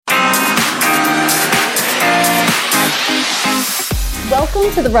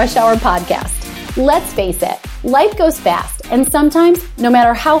Welcome to the Rush Hour Podcast. Let's face it, life goes fast, and sometimes, no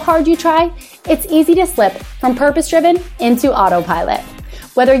matter how hard you try, it's easy to slip from purpose-driven into autopilot.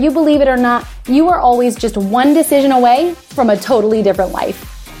 Whether you believe it or not, you are always just one decision away from a totally different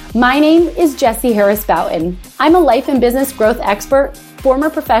life. My name is Jessie Harris Boughton. I'm a life and business growth expert, former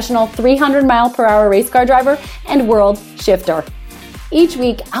professional 300-mile-per-hour race car driver, and world shifter. Each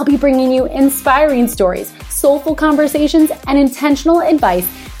week, I'll be bringing you inspiring stories, soulful conversations, and intentional advice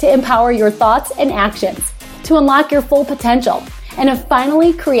to empower your thoughts and actions, to unlock your full potential, and to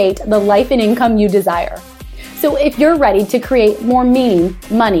finally create the life and income you desire. So if you're ready to create more meaning,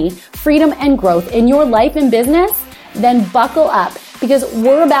 money, freedom, and growth in your life and business, then buckle up because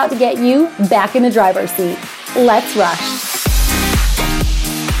we're about to get you back in the driver's seat. Let's rush.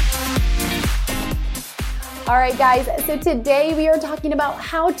 All right, guys, so today we are talking about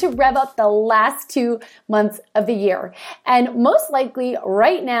how to rev up the last 2 months of the year. And most likely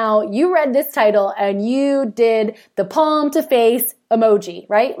right now, you read this title and you did the palm to face emoji,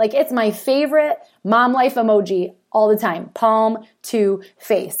 right? Like it's my favorite mom life emoji all the time, palm to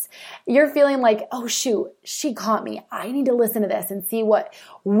face. You're feeling like, oh shoot, she caught me. I need to listen to this and see what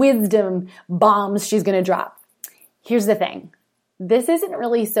wisdom bombs she's going to drop. Here's the thing. This isn't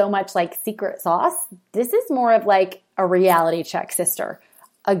really so much like secret sauce. This is more of like a reality check, sister,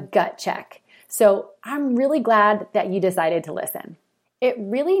 a gut check. So I'm really glad that you decided to listen. It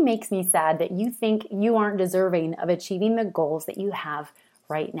really makes me sad that you think you aren't deserving of achieving the goals that you have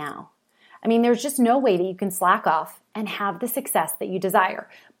right now. I mean, there's just no way that you can slack off and have the success that you desire.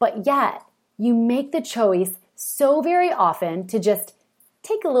 But yet, you make the choice so very often to just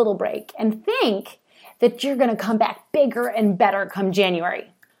take a little break and think that you're going to come back bigger and better come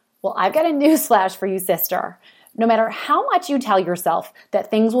January. Well, I've got a newsflash for you, sister. No matter how much you tell yourself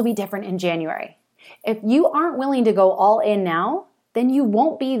that things will be different in January, if you aren't willing to go all in now, then you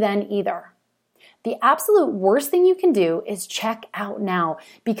won't be then either. The absolute worst thing you can do is check out now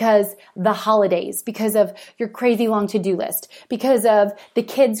because the holidays, because of your crazy long to-do list, because of the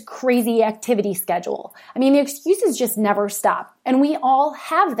kids' crazy activity schedule. I mean, the excuses just never stop, and we all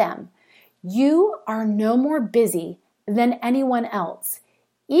have them. You are no more busy than anyone else,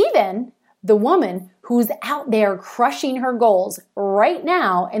 even the woman who's out there crushing her goals right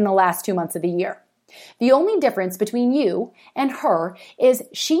now in the last 2 months of the year. The only difference between you and her is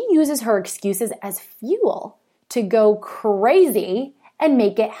she uses her excuses as fuel to go crazy and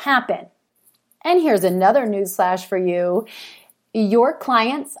make it happen. And here's another newsflash for you. Your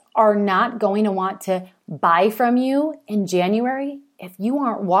clients are not going to want to buy from you in January if you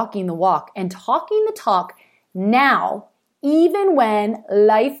aren't walking the walk and talking the talk now, even when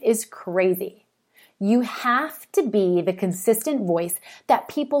life is crazy. You have to be the consistent voice that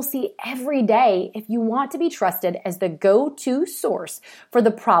people see every day if you want to be trusted as the go-to source for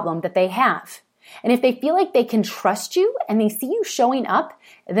the problem that they have. And if they feel like they can trust you and they see you showing up,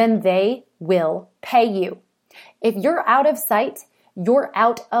 then they will pay you. If you're out of sight, you're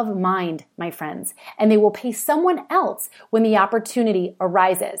out of mind, my friends, and they will pay someone else when the opportunity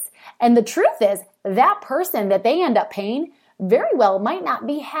arises. And the truth is, that person that they end up paying very well might not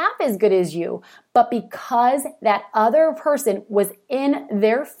be half as good as you, but because that other person was in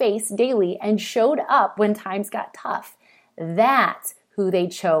their face daily and showed up when times got tough, that's who they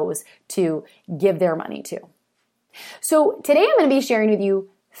chose to give their money to. So today I'm going to be sharing with you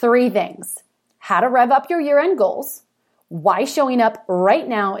 3 things: how to rev up your year-end goals, why showing up right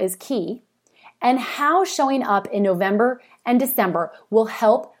now is key, and how showing up in November and December will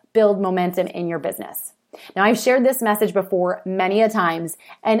help build momentum in your business. Now, I've shared this message before many a times,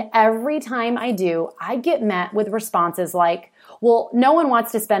 and every time I do, I get met with responses like, well, no one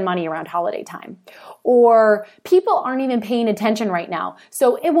wants to spend money around holiday time, or people aren't even paying attention right now,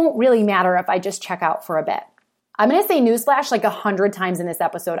 so it won't really matter if I just check out for a bit. I'm going to say newsflash like 100 times in this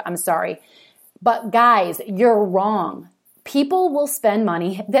episode, I'm sorry. But guys, you're wrong. People will spend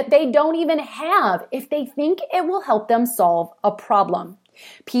money that they don't even have if they think it will help them solve a problem.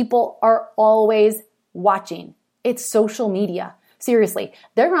 People are always watching. It's social media. Seriously,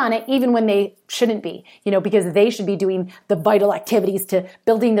 they're on it even when they shouldn't be, because they should be doing the vital activities to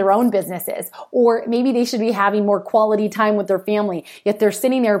building their own businesses. Or maybe they should be having more quality time with their family, yet they're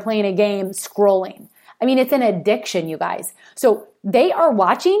sitting there playing a game, scrolling. I mean, it's an addiction, you guys. So they are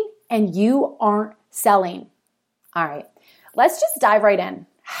watching and you aren't selling. All right. Let's just dive right in.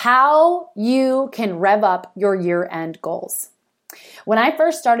 How you can rev up your year-end goals. When I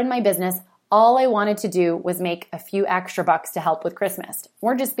first started my business, all I wanted to do was make a few extra bucks to help with Christmas.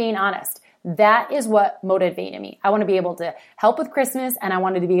 We're just being honest. That is what motivated me. I want to be able to help with Christmas, and I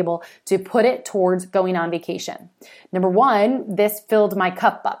wanted to be able to put it towards going on vacation. Number one, this filled my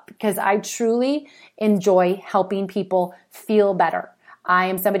cup up because I truly enjoy helping people feel better. I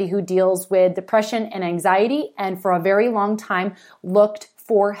am somebody who deals with depression and anxiety, and for a very long time looked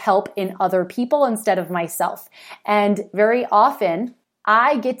for help in other people instead of myself. And very often,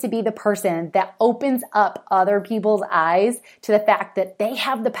 I get to be the person that opens up other people's eyes to the fact that they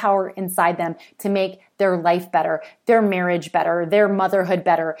have the power inside them to make their life better, their marriage better, their motherhood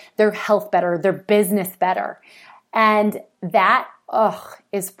better, their health better, their business better. And that,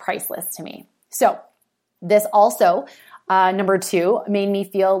 is priceless to me. So this also, number two, made me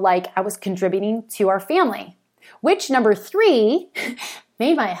feel like I was contributing to our family, which number three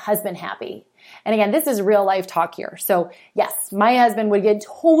made my husband happy. And again, this is real life talk here. So yes, my husband would get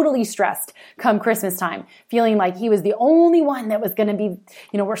totally stressed come Christmas time, feeling like he was the only one that was going to be,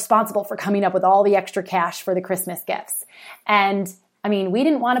 responsible for coming up with all the extra cash for the Christmas gifts. And I mean, we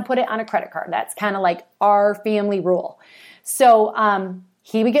didn't want to put it on a credit card. That's kind of like our family rule. So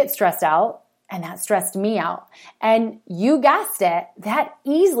he would get stressed out, and that stressed me out. And you guessed it, that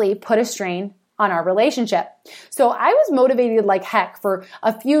easily put a strain on our relationship. So I was motivated like heck for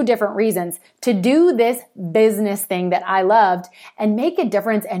a few different reasons to do this business thing that I loved and make a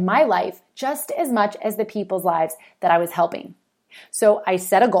difference in my life just as much as the people's lives that I was helping. So I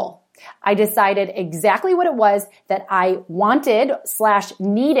set a goal. I decided exactly what it was that I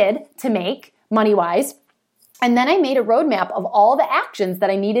wanted/needed to make money-wise. And then I made a roadmap of all the actions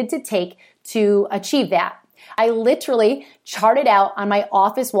that I needed to take to achieve that. I literally charted out on my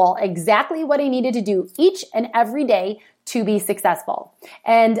office wall exactly what I needed to do each and every day to be successful.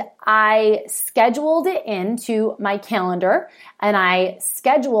 And I scheduled it into my calendar, and I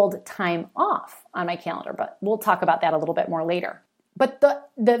scheduled time off on my calendar, but we'll talk about that a little bit more later. But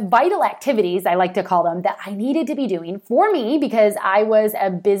the vital activities, I like to call them, that I needed to be doing for me because I was a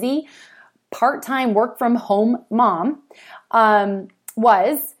busy part-time work from home mom,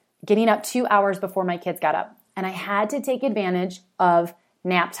 was getting up 2 hours before my kids got up. And I had to take advantage of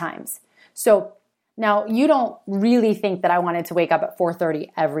nap times. So now you don't really think that I wanted to wake up at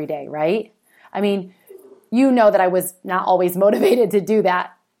 4:30 every day, right? I mean, you know that I was not always motivated to do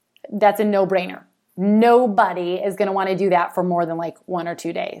that. That's a no-brainer. Nobody is going to want to do that for more than like 1 or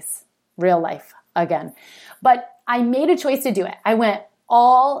 2 days. Real life again. But I made a choice to do it. I went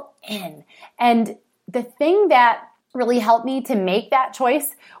all in. And the thing that really helped me to make that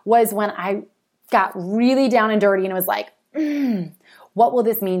choice was when I got really down and dirty and was like, what will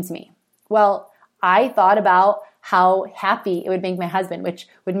this mean to me? Well, I thought about how happy it would make my husband, which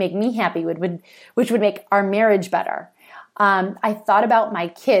would make me happy, which would make our marriage better. I thought about my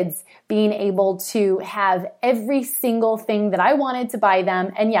kids being able to have every single thing that I wanted to buy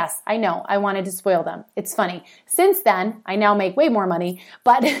them. And yes, I know I wanted to spoil them. It's funny. Since then, I now make way more money,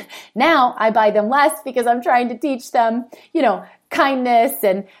 but now I buy them less because I'm trying to teach them, kindness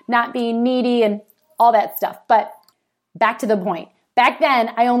and not being needy and all that stuff. But back to the point. Back then,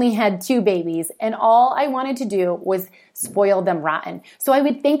 I only had 2 babies, and all I wanted to do was spoil them rotten. So I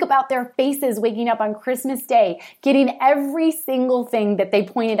would think about their faces waking up on Christmas Day, getting every single thing that they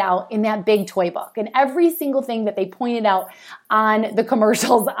pointed out in that big toy book, and every single thing that they pointed out on the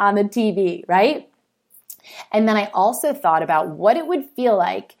commercials on the TV, right? And then I also thought about what it would feel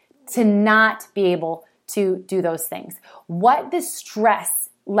like to not be able to do those things, what the stress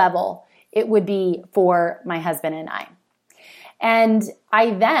level it would be for my husband and I. And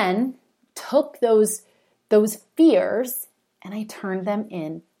I then took those fears and I turned them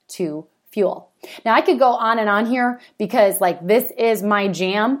into fuel. Now I could go on and on here because this is my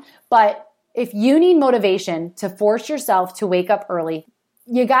jam, but if you need motivation to force yourself to wake up early,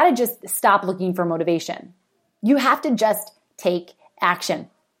 you got to just stop looking for motivation. You have to just take action.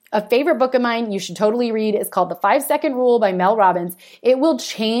 A favorite book of mine you should totally read is called The 5-Second Rule by Mel Robbins. It will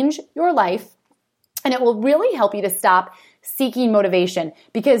change your life and it will really help you to stop seeking motivation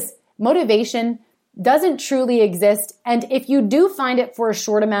because motivation doesn't truly exist. And if you do find it for a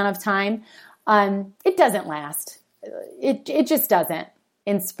short amount of time, it doesn't last. It just doesn't.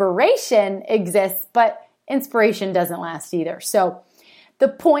 Inspiration exists, but inspiration doesn't last either. So the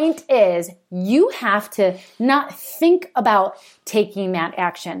point is you have to not think about taking that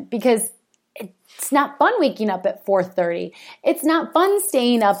action because it's not fun waking up at 4:30. It's not fun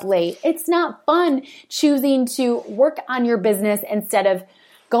staying up late. It's not fun choosing to work on your business instead of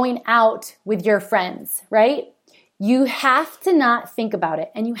going out with your friends, right? You have to not think about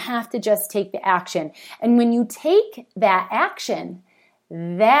it and you have to just take the action. And when you take that action,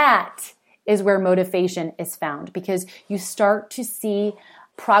 that is where motivation is found because you start to see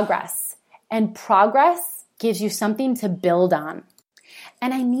progress and progress gives you something to build on.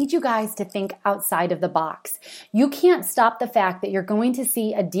 And I need you guys to think outside of the box. You can't stop the fact that you're going to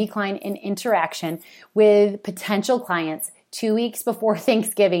see a decline in interaction with potential clients 2 weeks before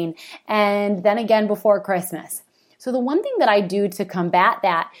Thanksgiving and then again before Christmas. So the one thing that I do to combat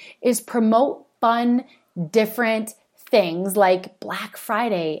that is promote fun, different things like Black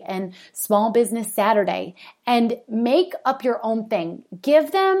Friday and Small Business Saturday, and make up your own thing. Give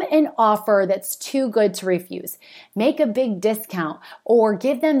them an offer that's too good to refuse. Make a big discount or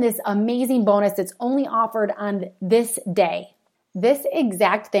give them this amazing bonus that's only offered on this day. This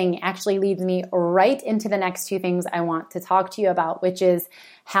exact thing actually leads me right into the next two things I want to talk to you about, which is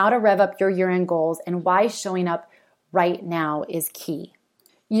how to rev up your year-end goals and why showing up right now is key.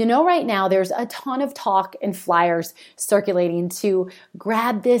 You know, right now there's a ton of talk and flyers circulating to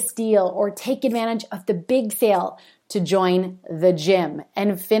grab this deal or take advantage of the big sale to join the gym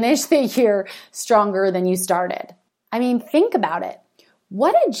and finish the year stronger than you started. I mean, think about it.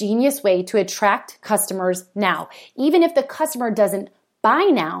 What a genius way to attract customers now. Even if the customer doesn't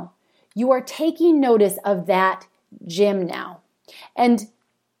buy now, you are taking notice of that gym now. And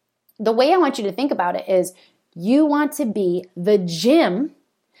the way I want you to think about it is you want to be the gym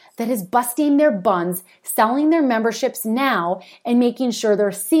that is busting their buns, selling their memberships now, and making sure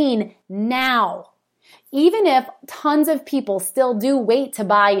they're seen now. Even if tons of people still do wait to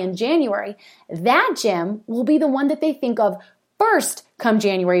buy in January, that gym will be the one that they think of first come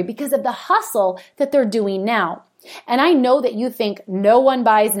January because of the hustle that they're doing now. And I know that you think no one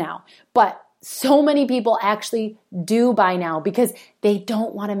buys now, but so many people actually do buy now because they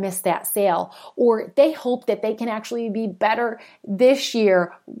don't want to miss that sale, or they hope that they can actually be better this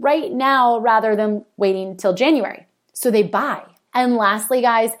year right now rather than waiting till January. So they buy. And lastly,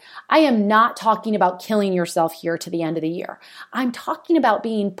 guys, I am not talking about killing yourself here to the end of the year. I'm talking about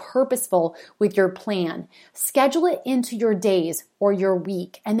being purposeful with your plan. Schedule it into your days or your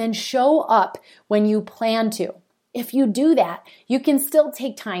week and then show up when you plan to. If you do that, you can still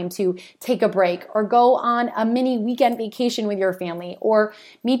take time to take a break or go on a mini weekend vacation with your family or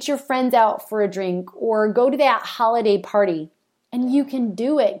meet your friends out for a drink or go to that holiday party. And you can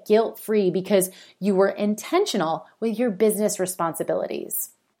do it guilt-free because you were intentional with your business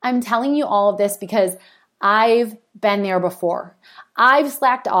responsibilities. I'm telling you all of this because I've been there before. I've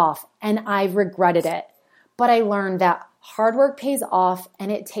slacked off and I've regretted it. But I learned that hard work pays off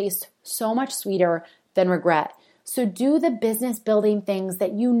and it tastes so much sweeter than regret. So do the business building things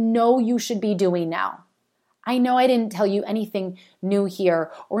that you know you should be doing now. I know I didn't tell you anything new here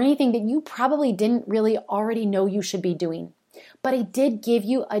or anything that you probably didn't really already know you should be doing. But I did give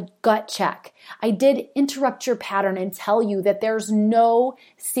you a gut check. I did interrupt your pattern and tell you that there's no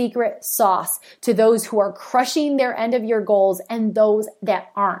secret sauce to those who are crushing their end of year goals and those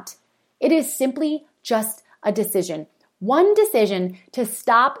that aren't. It is simply just a decision. One decision to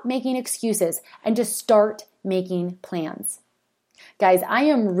stop making excuses and to start making plans. Guys, I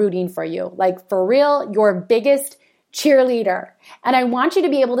am rooting for you. Like, for real, your biggest cheerleader. And I want you to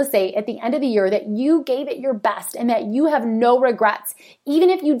be able to say at the end of the year that you gave it your best and that you have no regrets. Even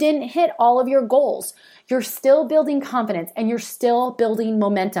if you didn't hit all of your goals, you're still building confidence and you're still building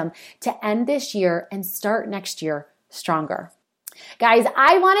momentum to end this year and start next year stronger. Guys,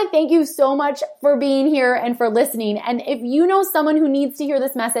 I want to thank you so much for being here and for listening. And if you know someone who needs to hear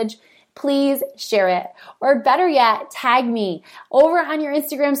this message, please share it. Or better yet, tag me over on your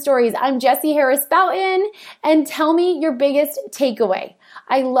Instagram stories. I'm Jessie Harris Boughton, and tell me your biggest takeaway.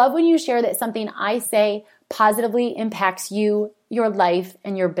 I love when you share that something I say positively impacts you, your life,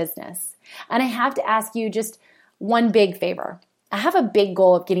 and your business. And I have to ask you just one big favor. I have a big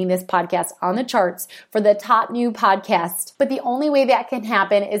goal of getting this podcast on the charts for the top new podcast, but the only way that can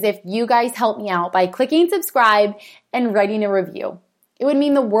happen is if you guys help me out by clicking subscribe and writing a review. It would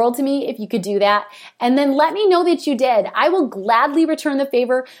mean the world to me if you could do that. And then let me know that you did. I will gladly return the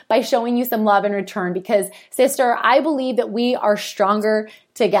favor by showing you some love in return because, sister, I believe that we are stronger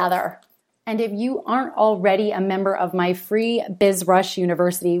together. And if you aren't already a member of my free BizRush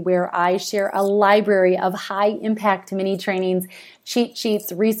University, where I share a library of high-impact mini trainings, cheat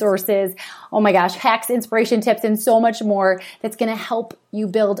sheets, resources, oh my gosh, hacks, inspiration tips, and so much more that's going to help you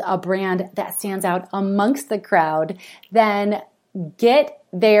build a brand that stands out amongst the crowd, then get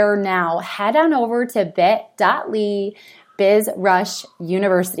there now. Head on over to bit.ly BizRush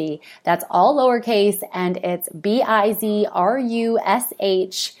University. That's all lowercase and it's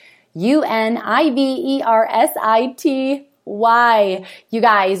BizRushUniversity why. You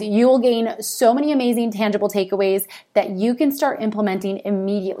guys, you will gain so many amazing tangible takeaways that you can start implementing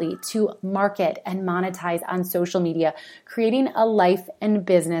immediately to market and monetize on social media, creating a life and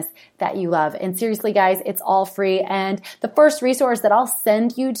business that you love. And seriously, guys, it's all free. And the first resource that I'll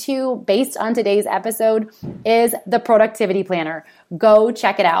send you to based on today's episode is the Productivity Planner. Go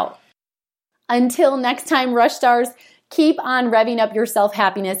check it out. Until next time, Rush Stars, keep on revving up your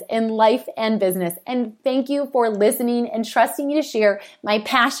self-happiness in life and business. And thank you for listening and trusting me to share my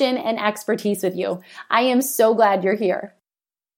passion and expertise with you. I am so glad you're here.